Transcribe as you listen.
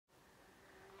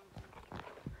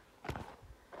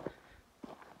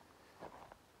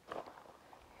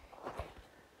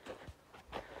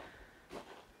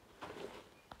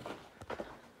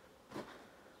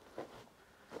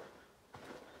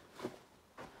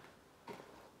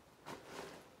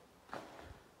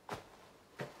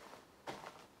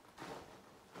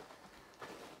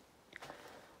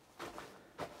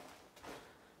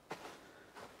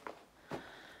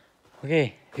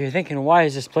Okay, if you're thinking, why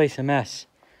is this place a mess?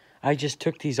 I just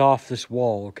took these off this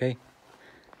wall, okay?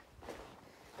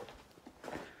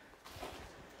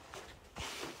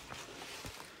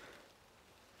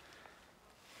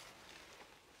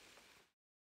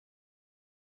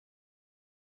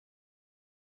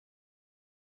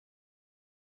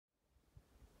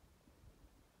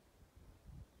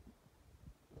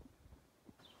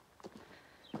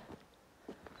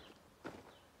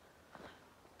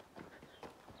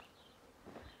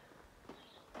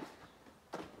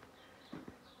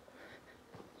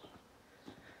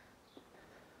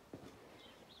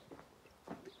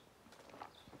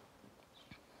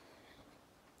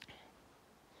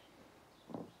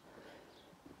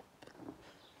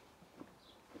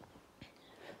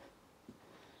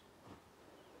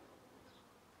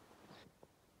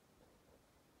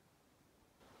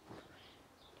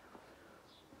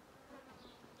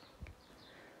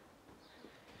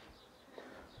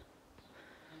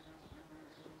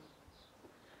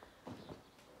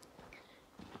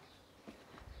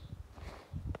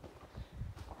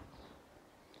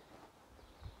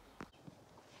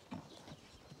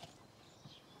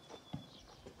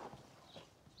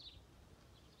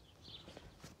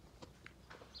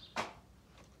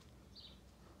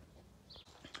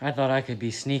 I thought I could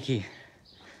be sneaky.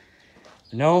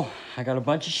 No, I got a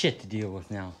bunch of shit to deal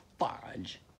with now.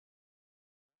 Fudge.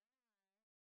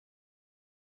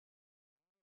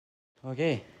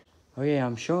 Okay,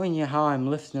 I'm showing you how I'm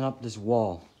lifting up this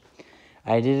wall.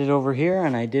 I did it over here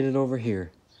and I did it over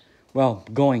here. Well,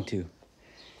 going to.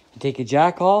 You take a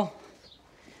jack awl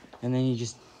and then you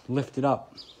just lift it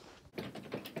up.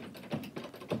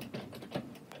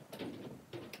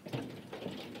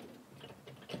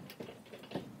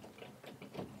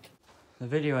 The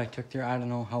video I took there, I don't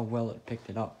know how well it picked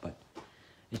it up, but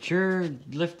it sure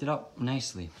lifted up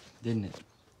nicely, didn't it?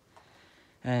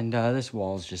 And this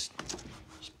wall's just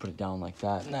put it down like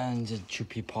that. And just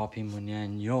chupi poppy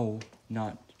munan yo,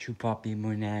 not chupapi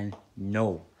munan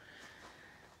no.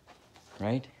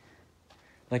 Right?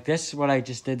 Like this, what I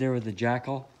just did there with the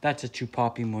jackal, that's a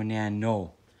chupapi munan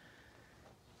no.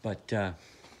 But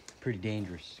pretty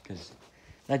dangerous, because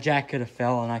that jack could have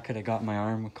fell and I could have got my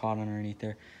arm caught underneath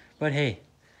there. But hey,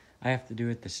 I have to do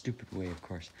it the stupid way, of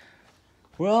course.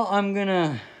 Well, I'm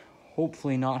gonna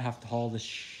hopefully not have to haul the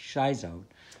shies out.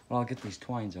 Well, I'll get these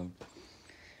twines out.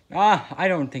 I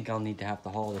don't think I'll need to have to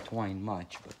haul the twine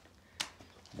much,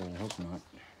 but I hope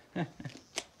not.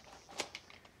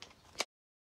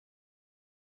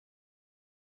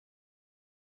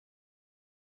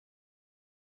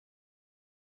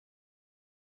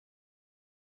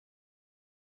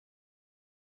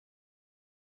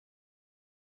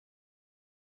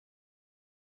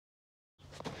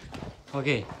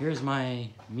 Okay, here's my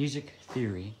music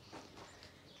theory.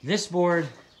 This board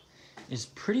is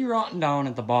pretty rotten down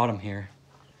at the bottom here,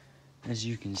 as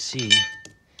you can see.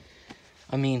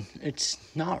 I mean, it's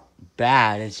not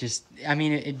bad. It's just, I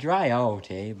mean, it dry out,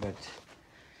 eh? But,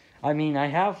 I mean, I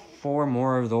have 4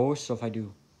 more of those, so if I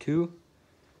do 2,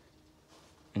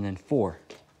 and then 4.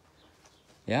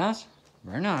 Yes?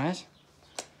 Very nice.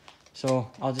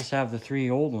 So, I'll just have the 3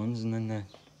 old ones, and then the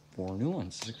 4 new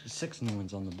ones. 6 new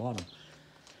ones on the bottom.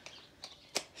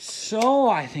 So,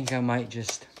 I think I might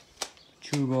just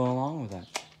go along with that.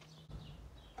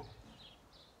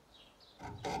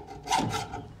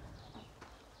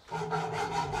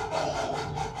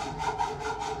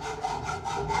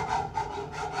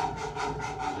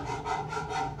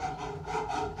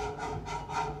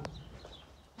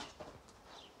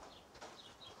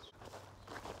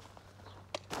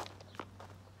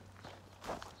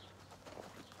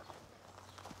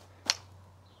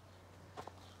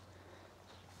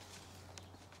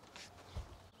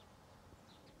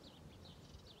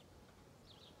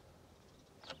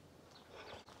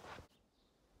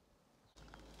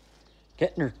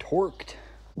 Getting her torqued.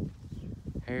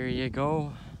 There you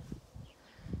go.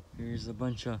 Here's a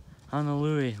bunch of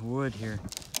Honolulu wood here.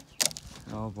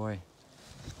 Oh boy.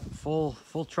 Full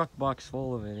truck box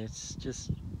full of it. It's just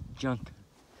junk.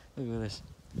 Look at this.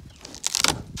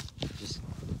 Just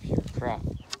pure crap.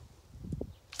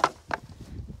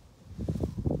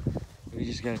 We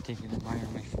just gotta take an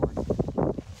environment for it.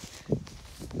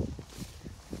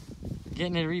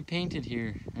 Getting it repainted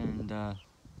here and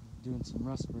doing some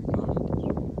rust work on it.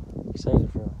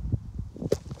 Excited for that.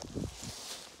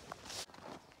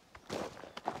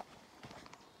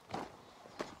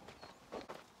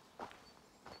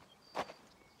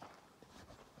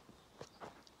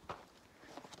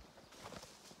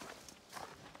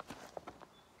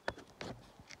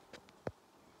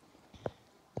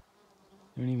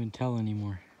 Don't even tell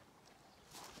anymore.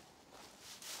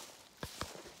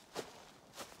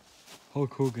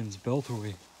 Hulk Hogan's belt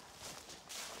away.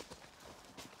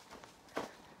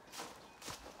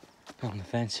 On the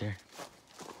fence here.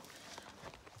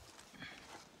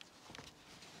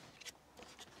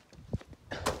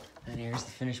 And here's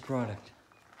the finished product.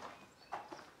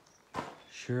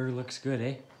 Sure looks good,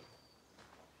 eh?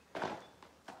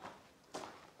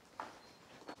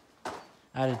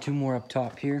 Added 2 more up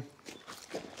top here.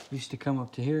 Used to come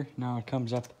up to here, now it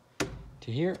comes up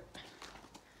to here.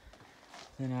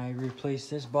 Then I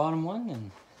replaced this bottom one and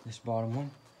this bottom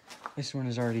one. This one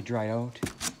is already dried out.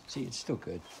 See, it's still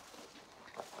good.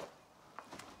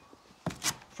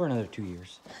 For another 2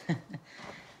 years.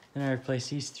 Then I replaced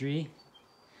these 3.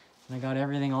 And I got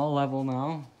everything all level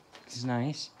now. It's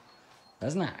nice.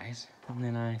 That's nice. And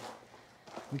then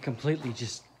we completely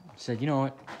just said, you know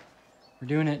what? We're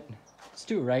doing it. Let's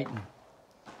do it right.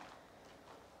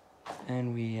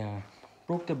 And we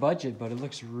broke the budget, but it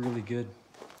looks really good.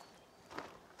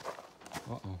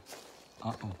 Uh-oh.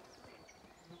 Uh-oh.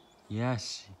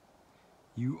 Yes.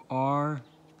 You are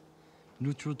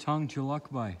neutral tongue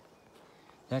Tulakbai.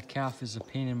 That calf is a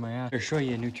pain in my ass. I'll show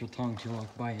you a neutral tongue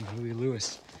Tulakbai in Huey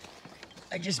Lewis.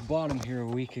 I just bought him here a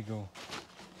week ago.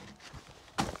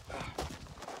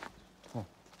 Oh,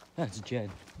 that's Jed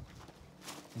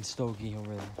and Stogie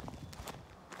over there.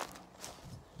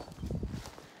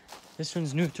 This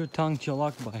one's neutral tongue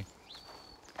Tulakbai.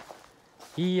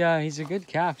 He's a good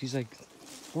calf. He's like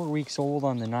 4 weeks old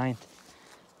on the 9th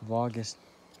of August.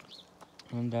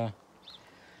 And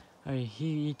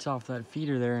he eats off that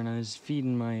feeder there, and I was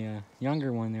feeding my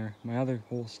younger one there, my other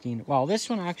Holstein. Well, this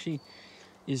one actually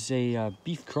is a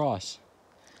beef cross,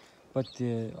 but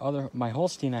my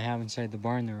Holstein I have inside the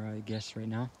barn there, I guess, right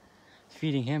now.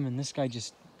 Feeding him, and this guy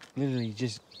just literally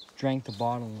just drank the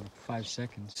bottle in 5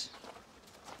 seconds.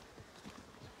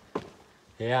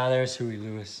 Yeah, there's Huey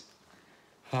Lewis.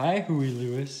 Hi, Huey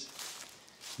Lewis.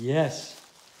 Yes,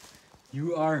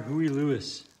 you are Huey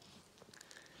Lewis.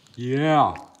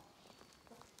 Yeah.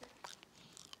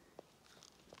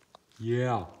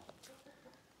 Yeah.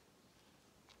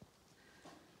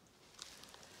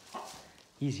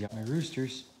 Easy. My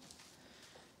roosters,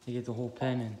 they get the whole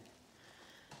pen, and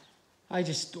I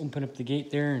just open up the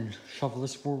gate there and shuffle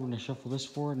this forward and I shuffle this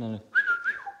forward, and then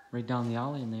right down the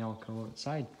alley, and they all go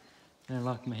outside. And I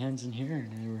lock my hens in here,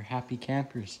 and they were happy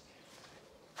campers.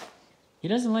 He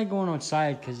doesn't like going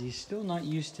outside because he's still not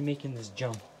used to making this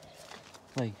jump.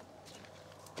 Like,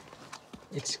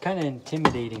 it's kind of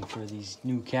intimidating for these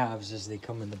new calves as they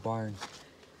come in the barn.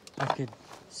 I could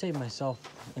save myself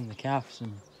and the calves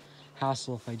some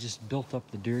hassle if I just built up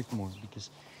the dirt more, because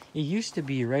it used to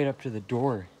be right up to the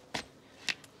door,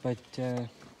 but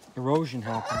erosion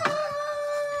happened.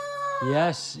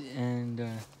 Yes, and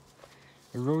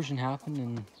erosion happened,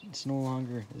 and it's no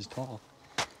longer as tall.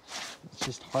 It's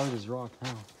just hard as rock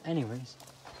now. Anyways,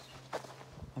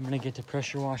 I'm gonna get to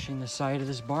pressure washing the side of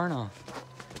this barn off,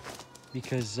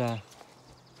 because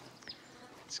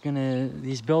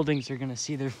these buildings are gonna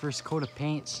see their first coat of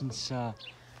paint since the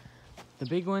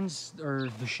big ones, or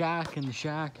the shack and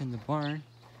the barn,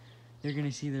 they're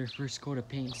gonna see their first coat of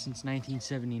paint since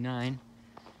 1979,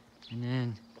 and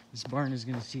then this barn is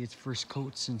gonna see its first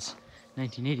coat since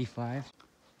 1985.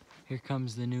 Here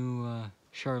comes the new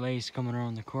Charolais coming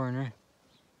around the corner.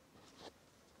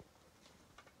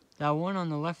 That one on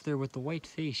the left there with the white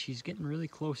face, she's getting really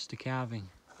close to calving.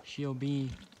 She'll be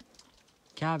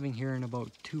calving here in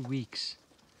about 2 weeks.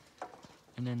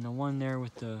 And then the one there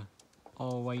with the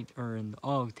all white, or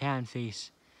all tan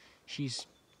face, she's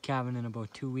calving in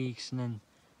about 2 weeks. And then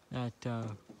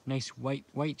that nice white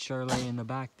Charolais in the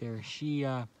back there, she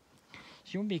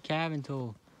won't be calving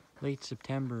until late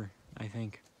September, I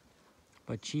think.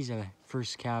 But she's a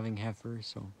first calving heifer,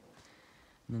 so.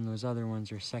 And then those other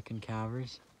ones are second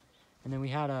calvers. And then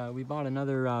we bought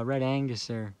another Red Angus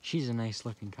there. She's a nice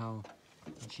looking cow.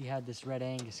 And she had this Red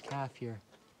Angus calf here.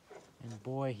 And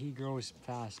boy, he grows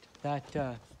fast.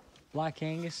 That Black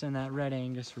Angus and that Red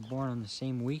Angus were born on the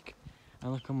same week.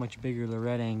 And look how much bigger the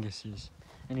Red Angus is.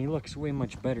 And he looks way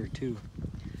much better too.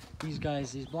 These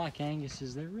guys, these Black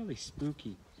Anguses, they're really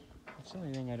spooky. That's the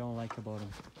only thing I don't like about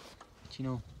them. But you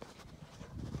know,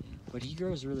 but he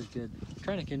grows really good. I'm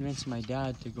trying to convince my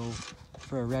dad to go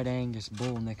for a Red Angus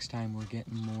bull next time we're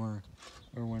getting more,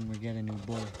 or when we get a new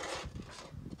bull.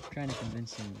 I'm trying to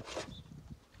convince him.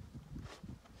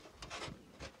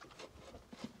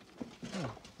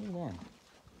 Oh, hold on.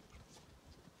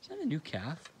 Is that a new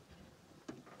calf?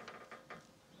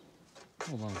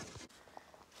 Hold on.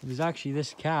 It was actually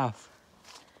this calf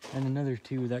and another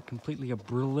 2 that completely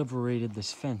obliterated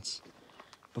this fence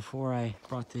before I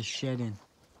brought this shed in.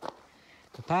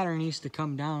 The pattern used to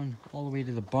come down all the way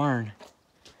to the barn,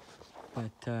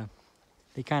 but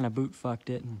they kind of boot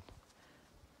fucked it and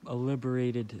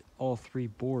liberated all 3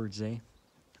 boards, eh?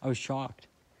 I was shocked.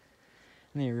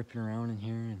 And they were ripping around in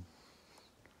here,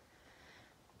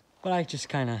 but I just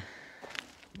kind of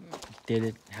did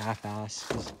it half-ass,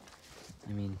 'cause,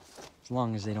 I mean, as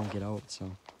long as they don't get out, so,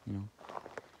 you know.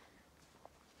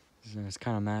 I was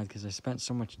kind of mad because I spent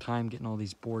so much time getting all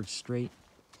these boards straight.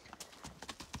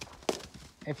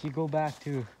 If you go back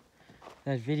to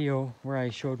that video where I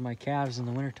showed my calves in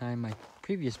the wintertime, my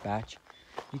previous batch,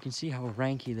 you can see how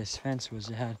ranky this fence was.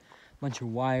 It had a bunch of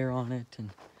wire on it,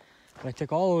 but I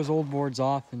took all those old boards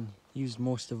off and used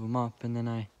most of them up, and then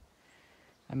I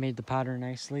made the pattern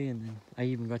nicely, and then I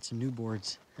even got some new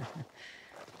boards.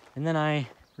 And then I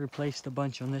replaced a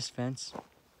bunch on this fence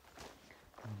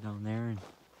down there,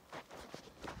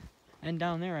 and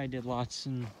down there I did lots,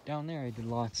 and down there I did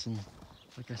lots, and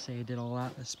like I say, I did all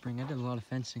that this spring. I did a lot of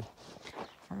fencing.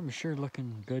 Farm is sure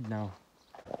looking good now.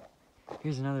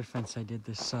 Here's another fence I did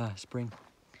this spring.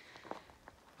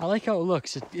 I like how it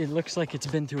looks. It looks like it's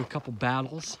been through a couple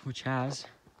battles, which has.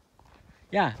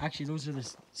 Yeah, actually, those are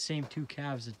the same 2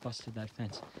 calves that busted that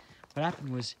fence. What happened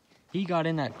was, he got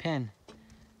in that pen,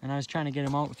 and I was trying to get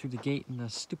him out through the gate, and the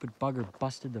stupid bugger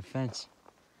busted the fence.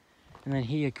 And then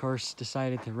he, of course,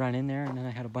 decided to run in there, and then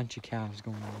I had a bunch of calves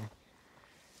going on there.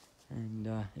 And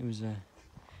it was a...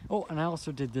 Oh, and I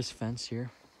also did this fence here.